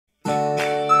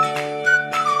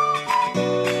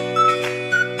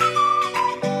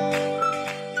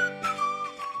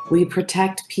We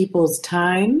protect people's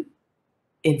time,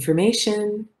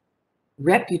 information,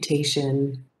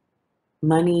 reputation,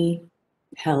 money,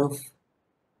 health,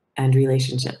 and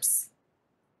relationships.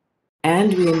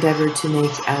 And we endeavor to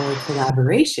make our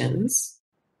collaborations,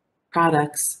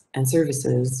 products, and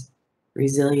services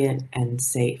resilient and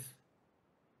safe.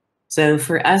 So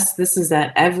for us, this is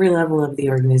at every level of the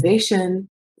organization.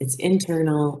 It's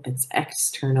internal, it's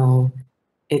external,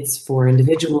 it's for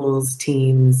individuals,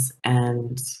 teams,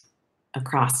 and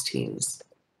across teams.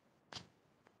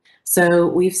 So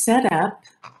we've set up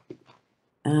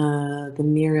the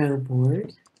Miro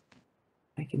board.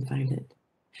 I can find it.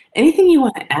 Anything you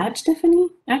want to add, Stephanie,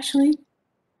 actually?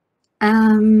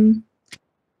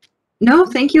 No,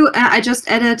 thank you. I just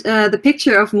added the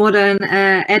picture of Modern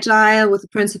Agile with the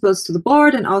principles to the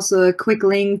board, and also a quick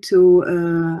link to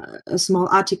a small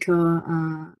article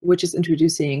which is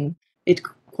introducing it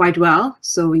quite well.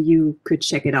 So you could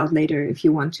check it out later if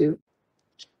you want to.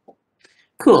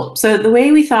 Cool. So the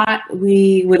way we thought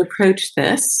we would approach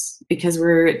this, because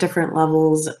we're at different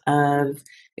levels of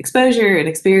exposure and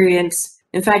experience,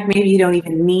 in fact, maybe you don't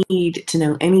even need to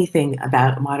know anything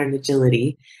about modern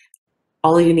agility.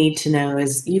 All you need to know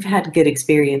is you've had good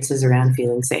experiences around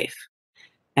feeling safe.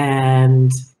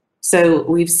 And so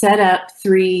we've set up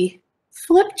 3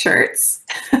 flip charts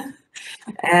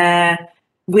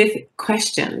with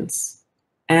questions.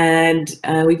 And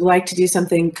we'd like to do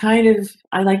something kind of,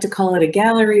 I like to call it a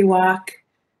gallery walk,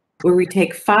 where we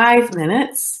take 5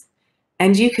 minutes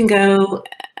and you can go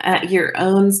at your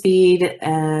own speed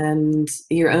and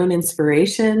your own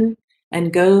inspiration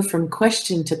and go from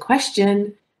question to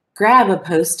question, grab a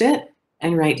Post-it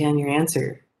and write down your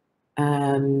answer.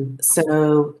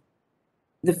 So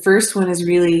the first one is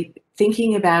really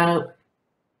thinking about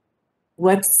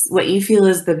what you feel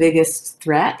is the biggest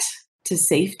threat to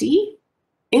safety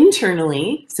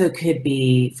internally. So it could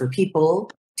be for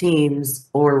people, teams,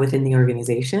 or within the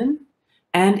organization,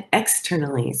 and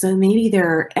externally. So maybe there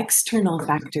are external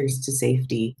factors to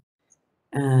safety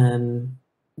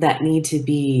that need to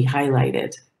be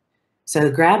highlighted.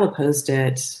 So grab a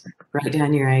Post-it, write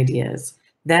down your ideas.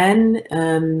 Then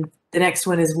the next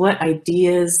one is, what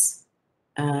ideas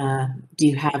do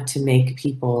you have to make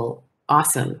people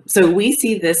awesome? So we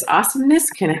see this awesomeness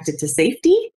connected to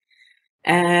safety.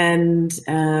 And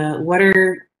what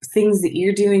are things that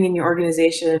you're doing in your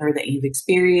organization or that you've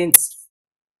experienced,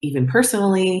 even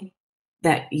personally,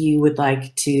 that you would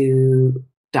like to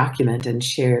document and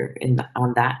share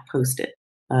on that Post-it,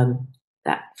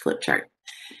 that flip chart?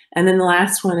 And then the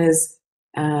last one is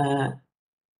there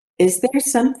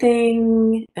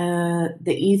something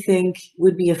that you think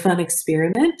would be a fun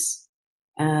experiment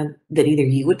that either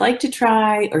you would like to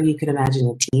try or you could imagine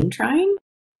a team trying?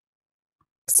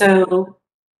 So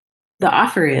the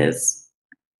offer is,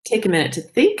 take a minute to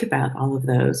think about all of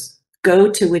those. Go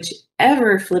to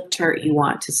whichever flip chart you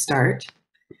want to start.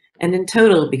 And in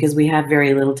total, because we have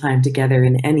very little time together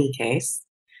in any case,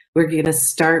 we're going to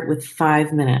start with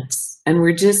 5 minutes. And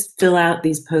we're just fill out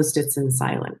these Post-its in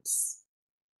silence.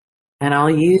 And I'll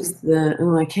use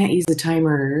I can't use the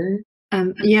timer.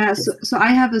 Yeah, so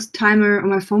I have a timer on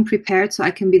my phone prepared, so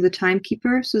I can be the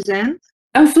timekeeper, Susanne.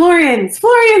 Oh, Florian's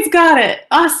got it.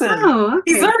 Awesome. Oh,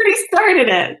 okay. He's already started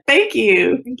it. Thank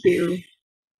you. Thank you.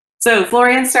 So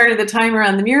Florian started the timer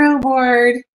on the Miro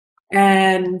board,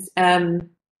 and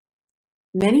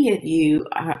many of you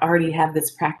already have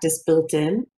this practice built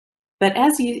in. But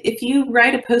if you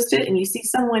write a Post-it and you see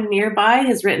someone nearby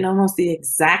has written almost the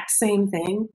exact same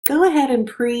thing, go ahead and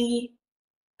pre-cluster.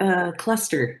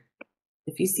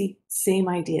 If you see same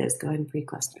ideas, go ahead and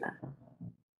pre-cluster them.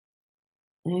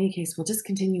 In any case, we'll just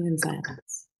continue in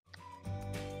silence.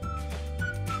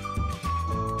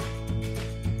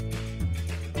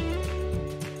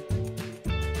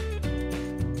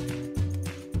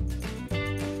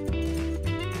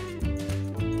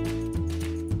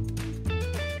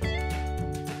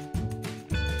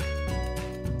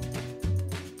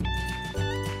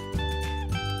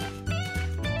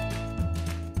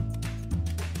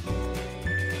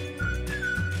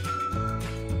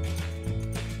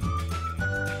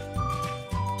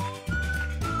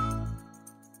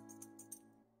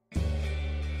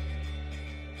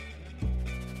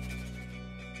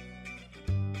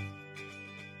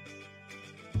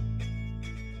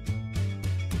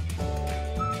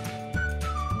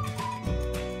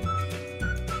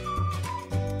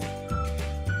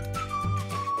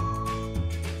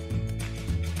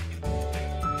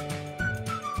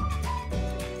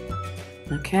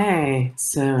 Okay,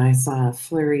 so I saw a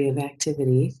flurry of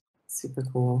activity. Super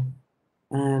cool.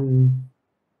 We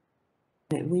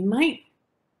might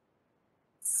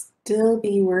still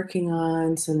be working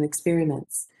on some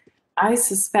experiments. I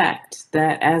suspect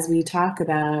that as we talk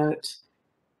about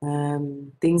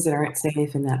things that aren't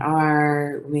safe and that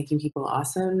are making people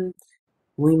awesome,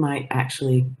 we might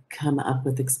actually come up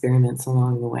with experiments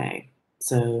along the way.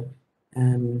 So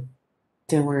don't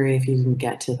worry if you didn't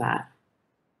get to that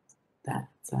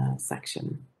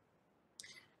section.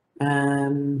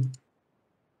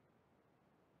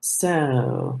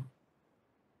 So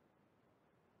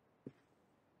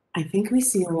I think we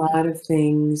see a lot of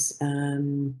things.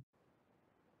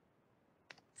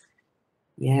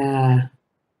 Yeah.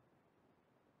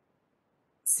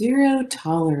 Zero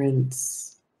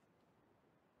tolerance.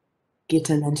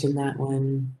 Gita mentioned that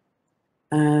one.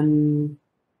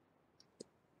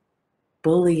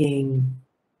 Bullying.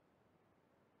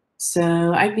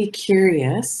 So I'd be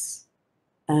curious,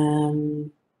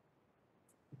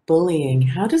 bullying,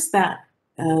 how does that,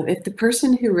 if the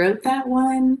person who wrote that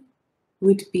one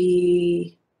would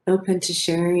be open to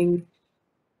sharing,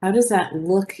 how does that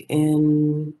look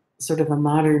in sort of a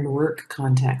modern work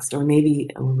context or maybe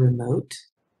a remote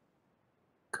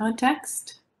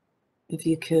context? If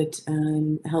you could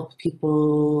help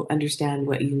people understand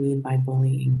what you mean by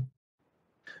bullying.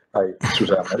 Hi,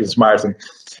 Susanne. It's Maarten.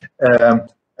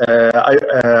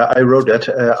 I wrote that.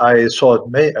 I saw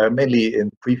it mainly in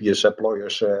previous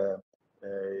employers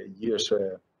years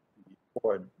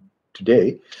before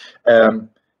today. That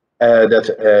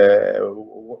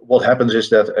what happens is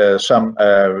that some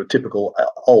typical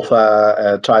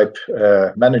alpha type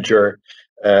manager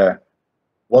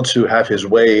wants to have his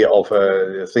way of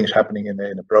things happening in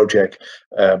a project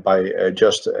by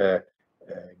just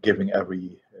giving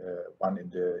every one in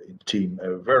the team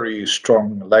a very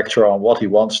strong lecture on what he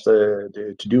wants to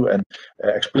do, and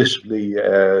explicitly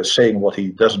saying what he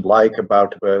doesn't like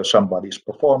about somebody's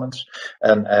performance,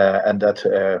 and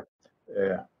that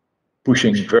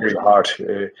pushing very hard,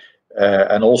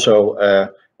 and also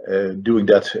doing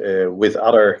that with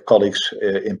other colleagues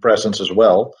in presence as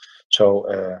well.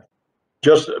 So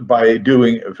just by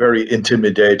doing a very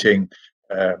intimidating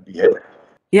behavior.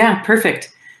 Yeah,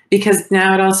 perfect. Because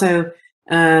now it also,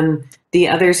 the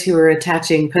others who are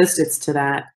attaching Post-its to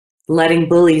that, letting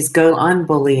bullies go on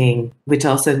bullying, which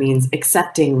also means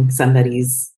accepting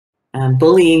somebody's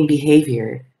bullying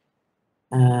behavior,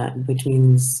 which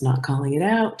means not calling it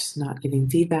out, not giving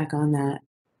feedback on that.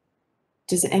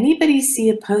 Does anybody see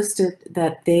a Post-it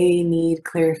that they need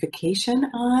clarification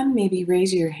on? Maybe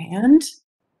raise your hand.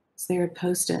 Is there a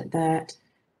Post-it that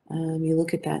you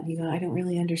look at that and you go, I don't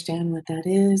really understand what that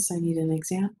is. I need an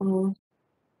example.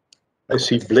 I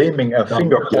see blaming and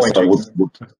finger pointing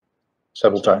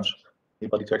several times.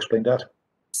 Anybody to explain that?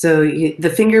 So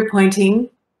the finger pointing,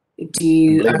 do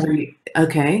you,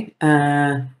 okay.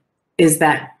 Is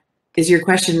your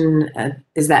question,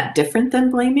 is that different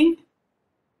than blaming?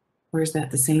 Or is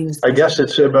that the same as I guess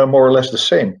it's more or less the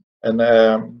same. And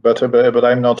but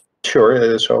I'm not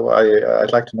sure. So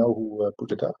I'd like to know who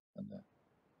put it up.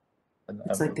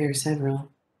 It's like there are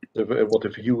several. What the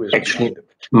view is. Actually,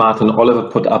 Martin Oliver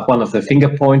put up one of the finger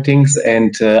pointings,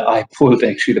 and I pulled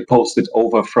actually the Post-it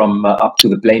over from up to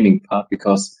the blaming part,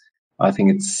 because I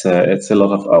think it's a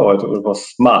lot of, it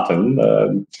was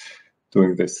Martin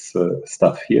doing this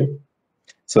stuff here.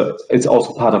 So it's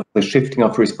also part of the shifting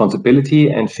of responsibility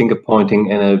and finger pointing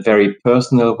in a very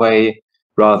personal way,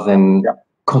 rather than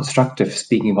constructive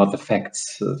speaking about the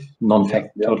facts,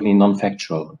 totally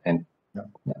non-factual. And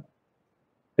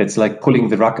it's like pulling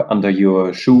the rug under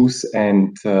your shoes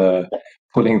and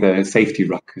pulling the safety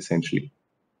rug, essentially.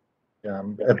 Yeah,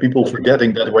 and people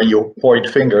forgetting that when you point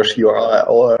fingers, you are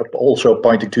also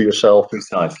pointing to yourself.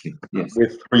 Precisely, yes.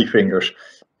 With 3 fingers.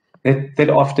 That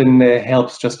often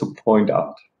helps just to point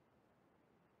out.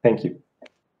 Thank you.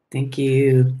 Thank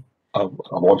you. I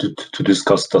wanted to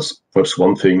discuss this first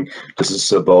one thing. This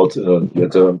is about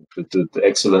the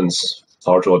excellence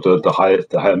part, or the high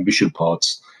ambition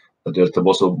parts. There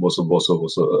was a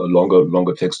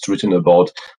longer text written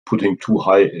about putting too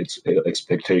high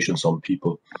expectations on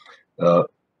people.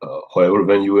 However,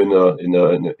 when you in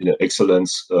an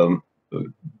excellence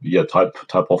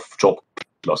type of job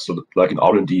class, so like in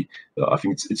R&D, I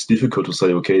think it's difficult to say,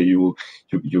 okay, you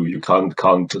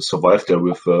can't survive there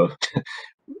with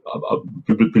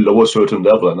below a certain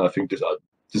level, and I think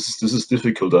this is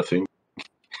difficult. I think.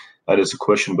 And it's a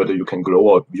question whether you can grow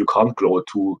or you can't grow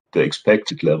to the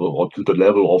expected level, or to the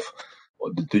level of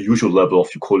the usual level of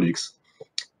your colleagues.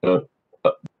 I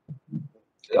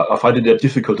find it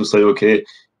difficult to say, okay,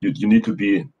 you need to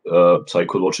be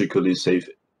psychologically safe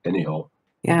anyhow.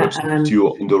 Yeah,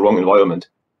 you're in the wrong environment.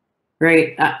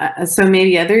 Right. So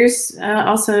maybe others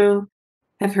also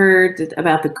have heard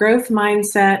about the growth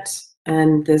mindset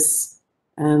and this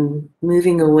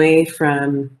moving away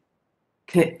from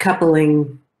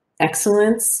coupling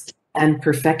excellence and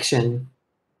perfection.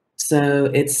 So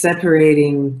it's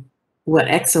separating what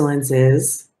excellence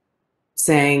is,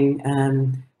 saying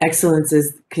excellence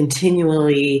is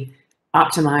continually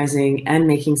optimizing and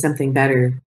making something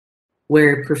better,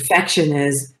 where perfection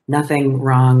is nothing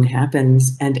wrong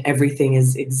happens and everything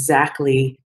is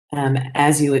exactly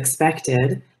as you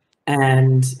expected.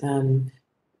 And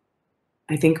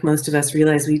I think most of us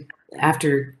realize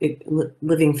after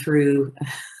living through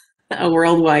a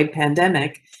worldwide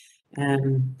pandemic,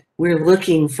 we're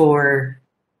looking for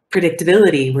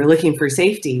predictability, we're looking for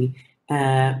safety,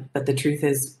 but the truth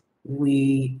is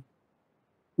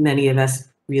many of us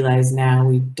realize now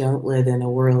we don't live in a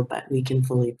world that we can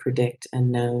fully predict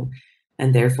and know,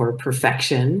 and therefore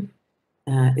perfection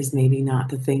is maybe not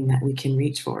the thing that we can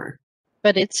reach for.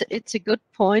 But it's a good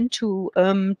point to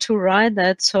write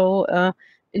that. So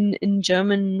in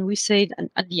German we say an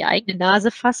die eigene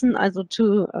Nase fassen, also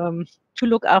to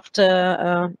look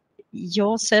after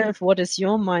yourself. What is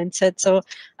your mindset? So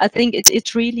I think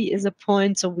it really is a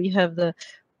point. So we have the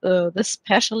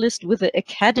specialist with the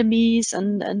academies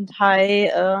and high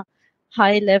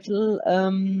level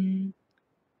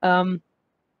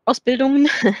Ausbildungen.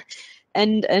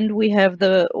 And we have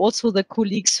also the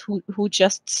colleagues who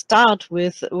just start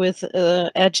with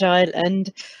agile,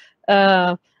 and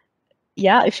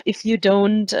yeah, if you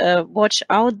don't watch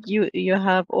out, you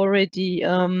have already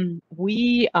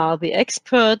we are the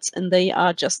experts and they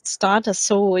are just starters.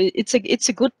 So it's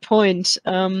a good point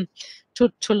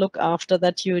to look after,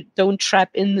 that you don't trap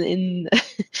in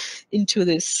into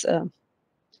this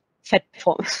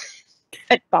Fettbau.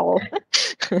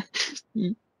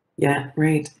 Yeah,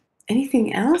 right.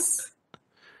 Anything else?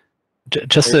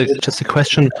 Just a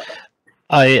question.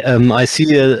 I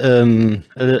see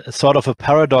a sort of a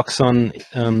paradox in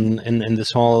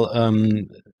this whole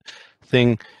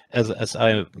thing as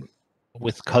I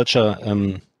with culture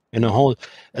in a whole.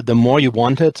 The more you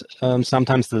want it,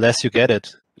 sometimes the less you get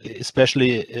it.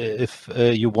 Especially if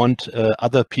you want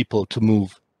other people to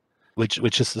move,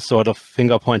 which is the sort of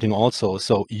finger pointing also.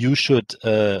 So you should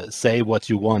say what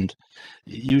you want.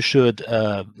 You should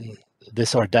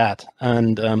this or that,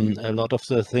 and a lot of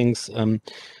the things.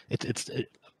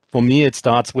 For me, it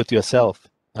starts with yourself,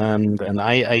 and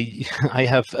I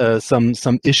have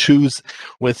some issues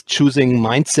with choosing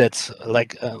mindsets.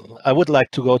 Like I would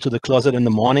like to go to the closet in the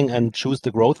morning and choose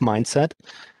the growth mindset,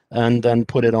 and then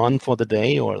put it on for the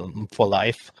day or for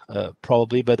life,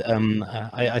 probably. But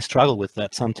I struggle with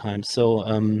that sometimes. So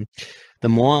the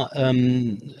more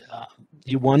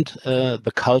you want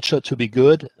the culture to be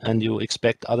good and you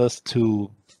expect others to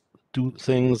do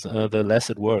things, the less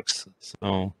it works.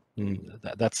 So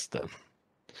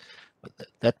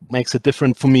that makes it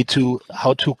different for me to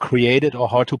how to create it or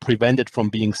how to prevent it from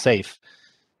being safe.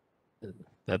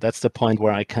 That's the point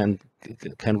where I can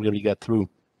really get through.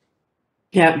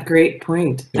 Yeah, great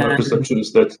point. My perception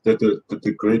is that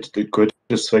the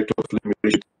greatest factor of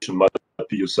limitation might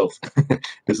be yourself.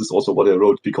 This is also what I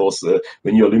wrote, because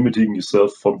when you're limiting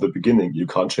yourself from the beginning, you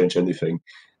can't change anything,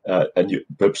 and you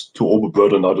perhaps to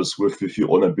overburden others with your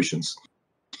own ambitions.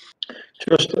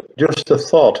 Just a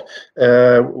thought.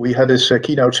 We had this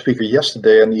keynote speaker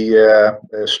yesterday, and he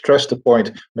stressed the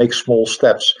point: make small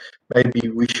steps. Maybe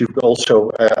we should also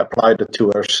apply that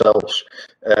to ourselves.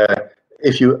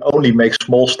 If you only make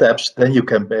small steps, then you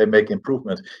can make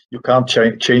improvement. You can't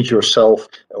change yourself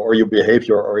or your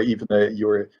behavior or even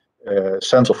your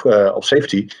sense of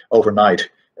safety overnight.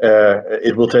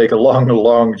 It will take a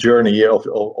long journey of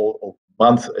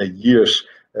months and years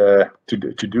to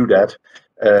do that.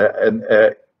 And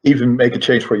even make a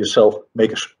change for yourself,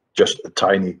 make just a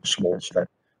tiny, small step.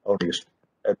 Only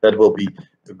that will be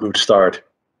a good start.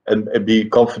 And be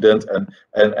confident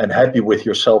and happy with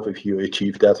yourself if you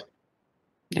achieve that.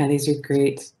 Yeah, these are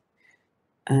great,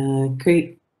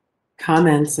 great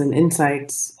comments and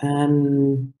insights.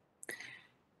 I'm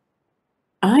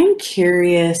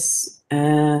curious,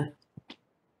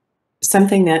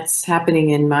 something that's happening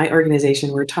in my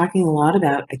organization. We're talking a lot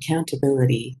about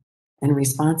accountability and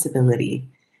responsibility,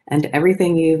 and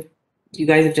everything you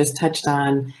guys have just touched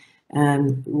on.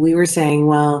 We were saying,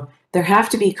 well, there have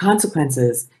to be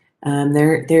consequences.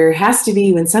 There has to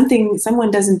be, when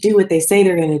someone doesn't do what they say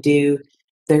they're going to do,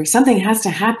 something has to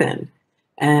happen.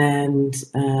 And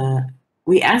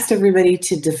we asked everybody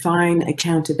to define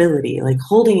accountability, like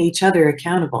holding each other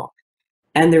accountable.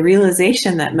 And the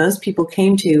realization that most people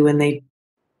came to when they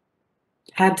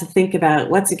had to think about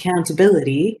what's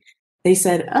accountability, they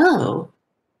said, oh,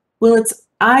 well, it's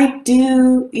I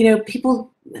do,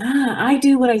 people, I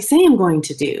do what I say I'm going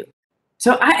to do.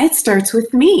 So it starts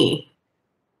with me.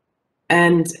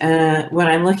 And when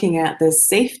I'm looking at the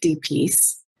safety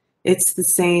piece, it's the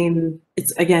same,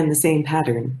 it's again, the same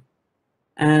pattern.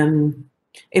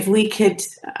 If we could,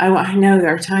 I know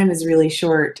our time is really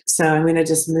short, so I'm going to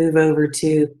just move over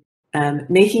to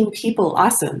making people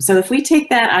awesome. So if we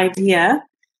take that idea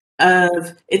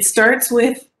of it starts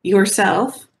with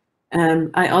yourself,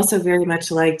 I also very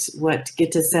much liked what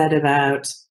Gitta said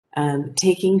about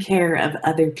taking care of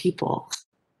other people.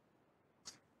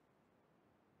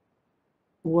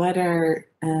 What are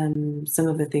some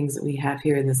of the things that we have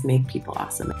here in this Make People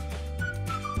Awesome?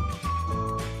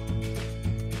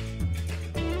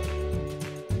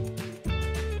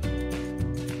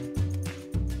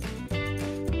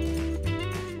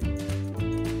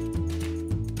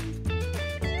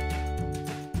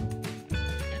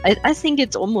 I think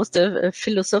it's almost a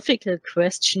philosophical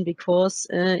question, because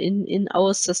in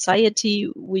our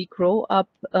society we grow up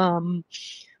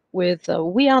with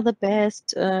we are the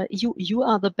best, you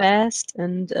are the best,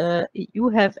 and you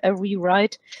have every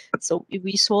right. So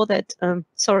we saw that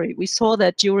we saw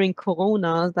that during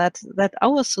Corona that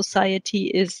our society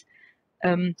is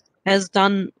has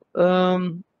done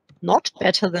not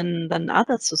better than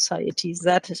other societies.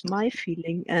 That is my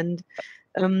feeling. And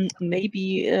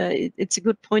maybe it's a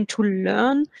good point to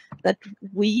learn that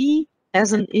we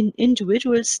as an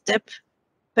individual step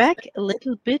back a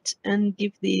little bit and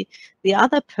give the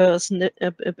other person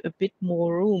a bit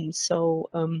more room. So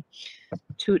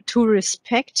to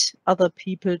respect other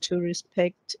people, to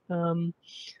respect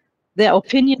their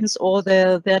opinions or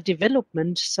their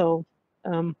development. So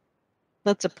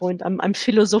that's a point I'm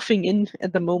philosophing in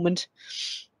at the moment.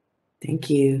 Thank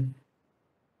you.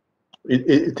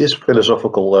 It is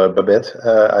philosophical, Babette.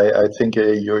 I think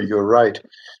you're right,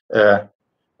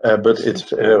 but it's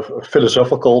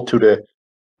philosophical to the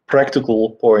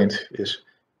practical point. Is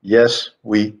yes,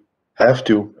 we have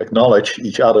to acknowledge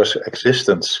each other's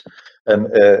existence, and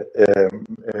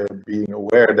being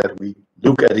aware that we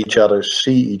look at each other,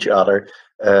 see each other,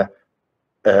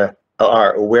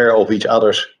 are aware of each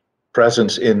other's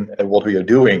presence in what we are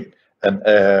doing, and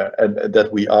that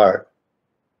we are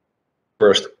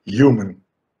first human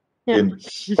in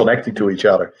connecting to each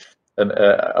other. And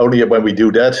only when we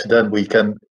do that, then we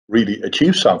can really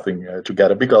achieve something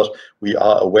together, because we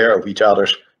are aware of each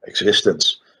other's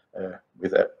existence.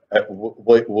 With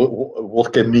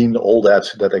what can mean all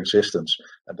that existence,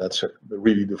 and that's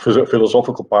really the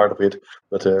philosophical part of it.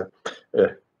 But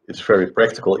it's very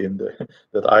practical in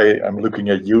that I am looking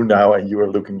at you now, and you are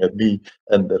looking at me,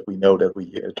 and that we know that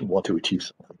we want to achieve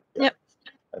something. Yep.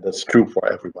 And that's true for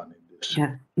everyone in this.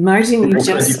 Yeah, Martin, you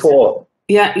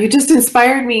just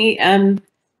inspired me.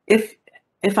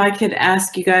 If I could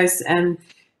ask you guys,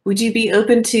 would you be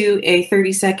open to a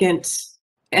 30-second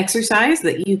exercise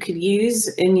that you could use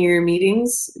in your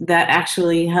meetings that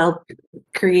actually help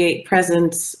create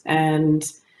presence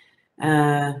and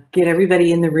get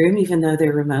everybody in the room, even though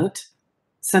they're remote?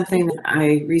 Something that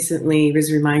I recently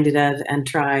was reminded of and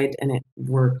tried, and it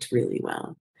worked really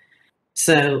well.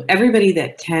 So everybody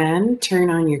that can, turn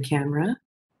on your camera.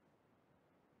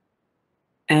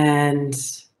 And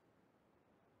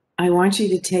I want you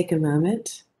to take a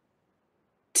moment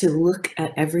to look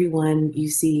at everyone you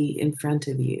see in front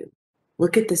of you.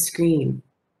 Look at the screen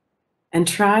and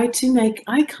try to make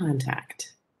eye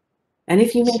contact. And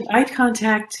if you make eye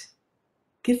contact,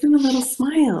 give them a little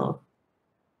smile.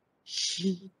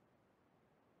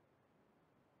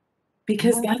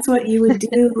 Because that's what you would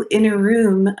do in a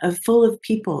room full of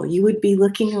people. You would be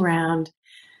looking around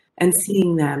and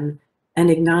seeing them and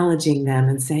acknowledging them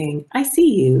and saying, I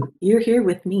see you, you're here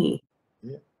with me.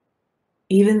 Yeah.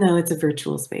 Even though it's a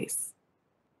virtual space.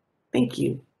 Thank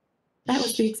you. That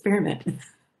was the experiment.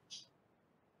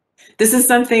 This is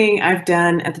something I've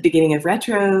done at the beginning of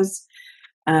retros,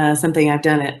 something I've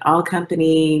done at all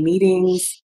company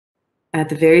meetings at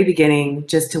the very beginning,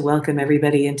 just to welcome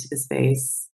everybody into the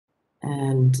space.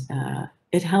 And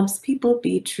it helps people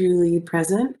be truly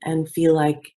present and feel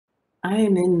like I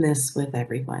am in this with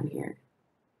everyone here.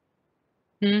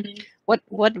 What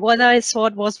I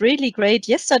thought was really great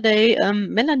yesterday,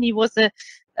 Melanie, was the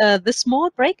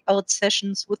small breakout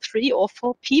sessions with 3 or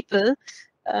 4 people.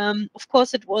 Of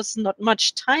course, it was not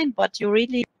much time, but you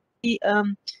really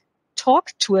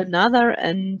talked to another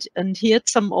and heard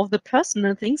some of the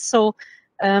personal things. So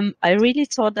I really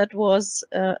thought that was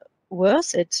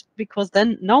worth it, because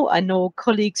then now I know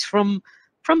colleagues from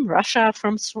Russia,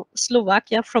 from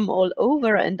Slovakia, from all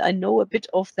over, and I know a bit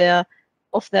of their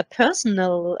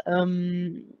personal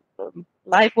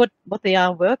live what they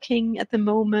are working at the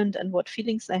moment and what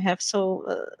feelings they have. So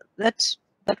that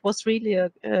was really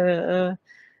a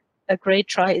great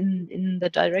try in the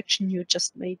direction you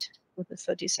just made with the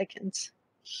 30 seconds.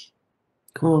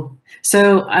 Cool.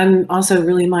 So I'm also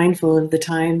really mindful of the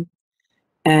time,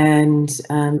 and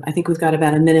I think we've got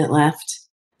about a minute left.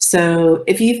 So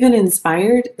if you've been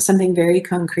inspired, something very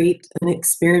concrete, an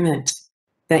experiment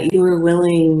that you were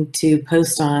willing to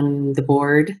post on the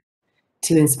board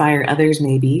to inspire others,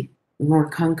 maybe the more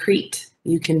concrete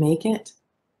you can make it,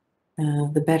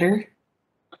 the better.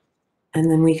 And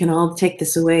then we can all take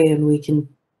this away and we can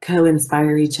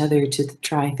co-inspire each other to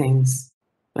try things,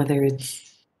 whether it's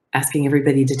asking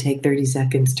everybody to take 30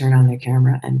 seconds, turn on their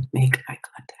camera and make eye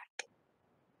contact.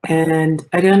 And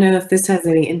I don't know if this has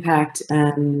any impact.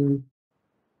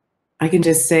 I can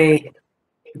just say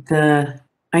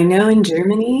I know in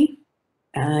Germany,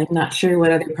 I'm not sure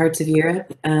what other parts of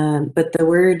Europe, but the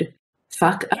word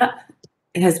fuck up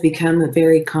has become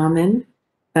very common.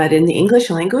 But in the English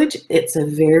language, it's a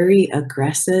very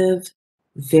aggressive,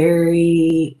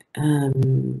 very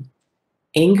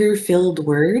anger-filled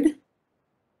word.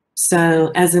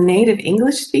 So as a native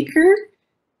English speaker,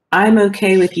 I'm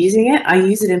okay with using it. I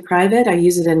use it in private. I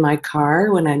use it in my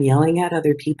car when I'm yelling at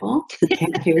other people who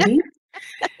can't hear me.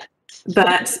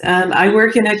 But I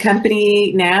work in a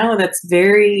company now that's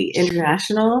very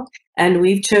international, and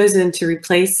we've chosen to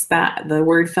replace the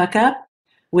word fuck up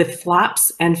with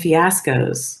flops and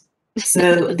fiascos.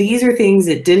 So these are things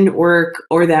that didn't work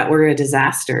or that were a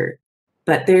disaster,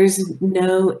 but there's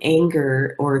no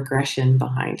anger or aggression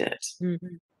behind it.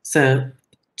 Mm-hmm. So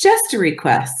just a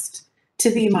request to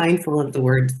be mindful of the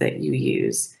words that you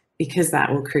use, because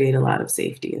that will create a lot of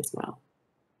safety as well.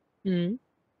 Mm.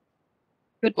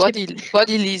 Body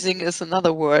leasing is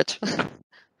another word.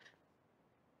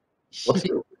 What's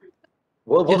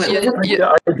I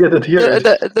didn't hear it.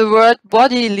 The word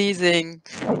body leasing.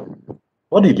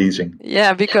 Body leasing.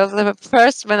 Yeah, because when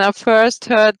I first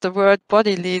heard the word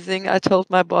body leasing, I told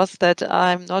my boss that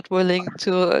I'm not willing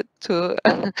to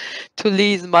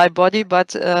lease my body,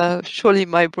 but surely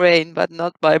my brain, but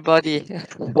not my body.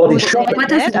 Body shopping. What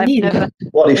does it mean?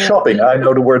 Body shopping. I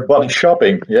know the word body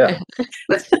shopping. Yeah.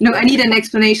 No, I need an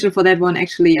explanation for that one.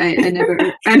 Actually, I never.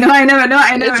 I never.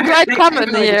 It's quite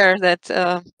common here that.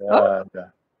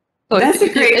 So that's a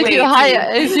great way.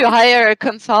 If you hire a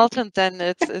consultant, then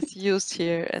it's used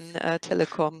here in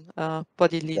Telekom,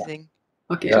 body leasing.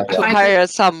 Okay. To hire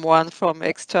someone from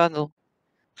external.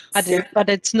 But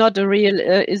it's not a real.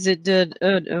 Is it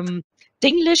the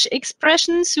English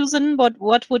expression, Susan?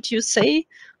 What would you say?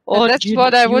 Or that's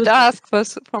what I would ask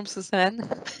from Susanne.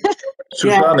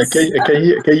 Susanne,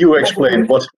 yes. Can you explain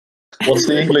what's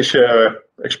the English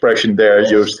expression there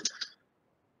used?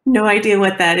 No idea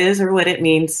what that is or what it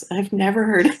means. I've never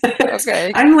heard of it.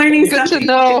 Okay. I'm learning Good something. to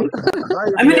know.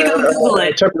 I'm going to go Google it.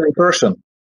 A temporary person.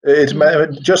 It's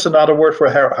just another word for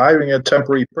hiring a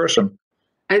temporary person.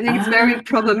 I think it's very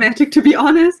problematic, to be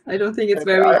honest. I don't think it's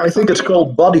very. I think it's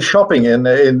called body shopping in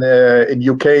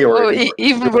UK or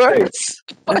even worse.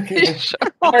 Okay.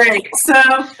 All right. So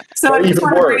I just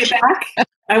want to bring it back.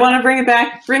 I want to bring it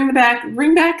back. Bring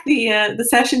back the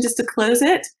session just to close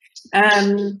it.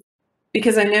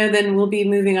 Because I know then we'll be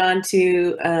moving on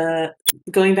to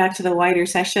going back to the wider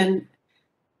session.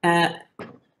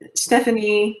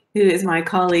 Stephanie, who is my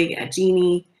colleague at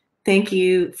Genie, thank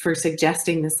you for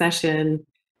suggesting the session,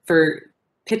 for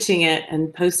pitching it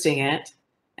and posting it.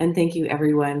 And thank you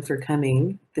everyone for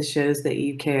coming. This shows that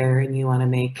you care and you want to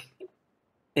make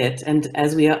it. And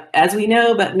as we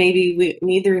know, but maybe we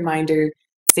need the reminder,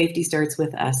 safety starts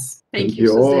with us. Thank you,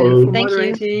 Susanne, for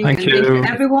moderating. Thank you. Thank you,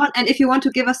 everyone. And if you want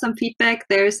to give us some feedback,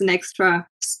 there's an extra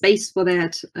space for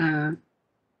that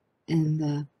in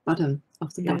the bottom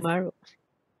of the